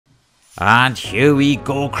And here we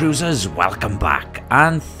go, cruisers, welcome back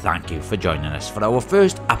and thank you for joining us for our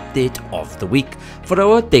first update of the week for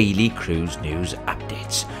our daily cruise news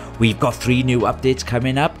updates. We've got 3 new updates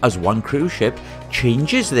coming up as one cruise ship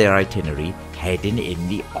changes their itinerary heading in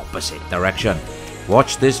the opposite direction.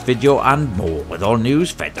 Watch this video and more with all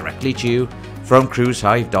news fed directly to you from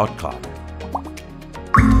cruisehive.com.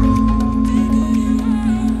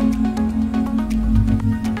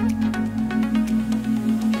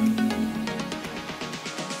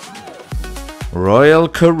 Royal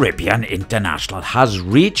Caribbean International has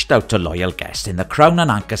reached out to loyal guests in the Crown and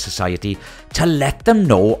Anchor Society to let them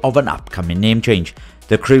know of an upcoming name change.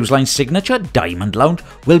 The cruise line's signature Diamond Lounge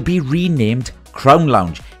will be renamed Crown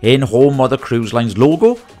Lounge in home of the cruise line's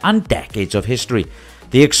logo and decades of history.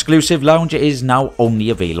 The exclusive lounge is now only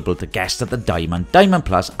available to guests at the Diamond, Diamond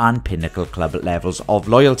Plus and Pinnacle Club levels of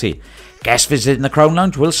loyalty. Guests visiting the Crown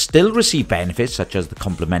Lounge will still receive benefits such as the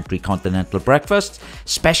complimentary continental breakfasts,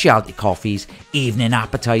 specialty coffees, evening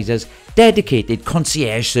appetizers, dedicated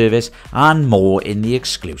concierge service and more in the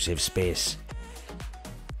exclusive space.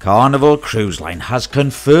 Carnival Cruise Line has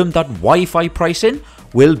confirmed that Wi-Fi pricing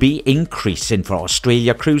will be increasing for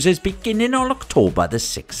Australia cruises beginning on October the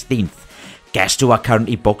 16th. Guests who are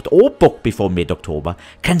currently booked or booked before mid-October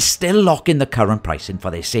can still lock in the current pricing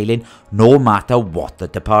for their sailing no matter what the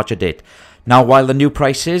departure date. Now, while the new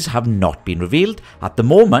prices have not been revealed, at the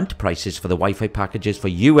moment prices for the Wi-Fi packages for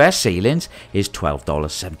US sailings is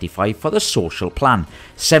 $12.75 for the social plan,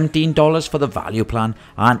 $17 for the value plan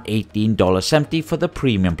and $18.70 for the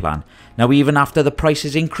premium plan. Now, even after the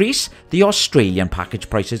prices increase, the Australian package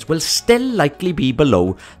prices will still likely be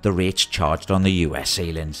below the rates charged on the US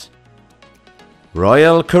sailings.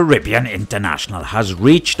 Royal Caribbean International has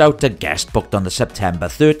reached out to guests booked on the September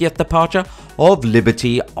 30th departure of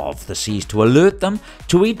Liberty of the Seas to alert them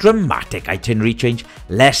to a dramatic itinerary change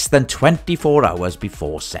less than 24 hours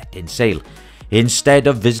before setting sail. Instead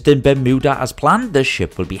of visiting Bermuda as planned, the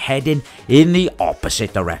ship will be heading in the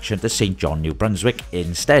opposite direction to St. John, New Brunswick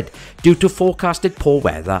instead, due to forecasted poor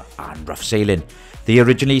weather and rough sailing. The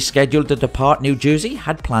originally scheduled to depart New Jersey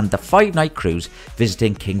had planned a 5-night cruise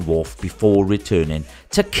visiting King Wharf before returning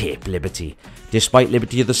to Cape Liberty. Despite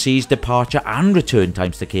Liberty of the Sea's departure and return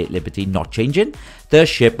times to Cape Liberty not changing, the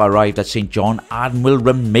ship arrived at St. John and will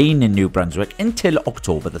remain in New Brunswick until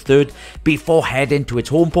October the 3rd before heading to its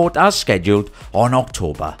home port as scheduled on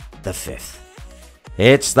October the 5th.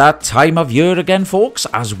 It's that time of year again, folks,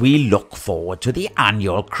 as we look forward to the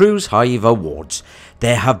annual Cruise Hive Awards.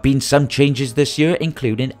 There have been some changes this year,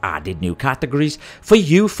 including added new categories for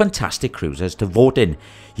you fantastic cruisers to vote in.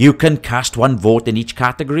 You can cast one vote in each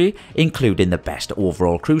category, including the best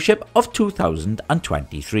overall cruise ship of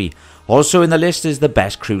 2023. Also in the list is the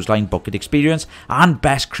best cruise line booking experience and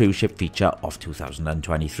best cruise ship feature of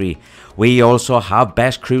 2023. We also have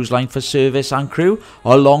best cruise line for service and crew,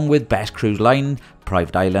 along with best cruise line,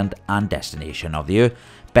 private island and destination of the year,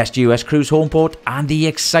 best US cruise home port and the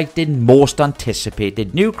exciting most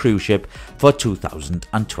anticipated new cruise ship for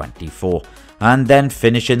 2024. And then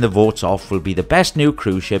finishing the votes off will be the best new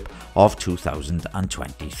cruise ship of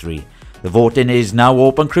 2023. The voting is now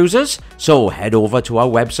open, cruisers, so head over to our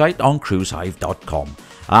website on cruisehive.com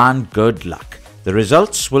and good luck. The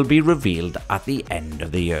results will be revealed at the end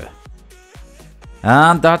of the year.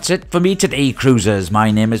 And that's it for me today, cruisers.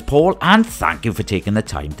 My name is Paul and thank you for taking the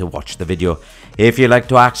time to watch the video. If you'd like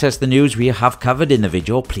to access the news we have covered in the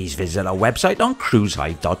video, please visit our website on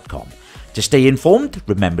cruisehive.com. To stay informed,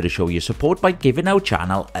 remember to show your support by giving our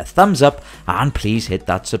channel a thumbs up and please hit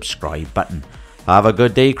that subscribe button. Have a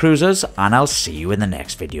good day, cruisers, and I'll see you in the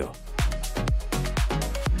next video.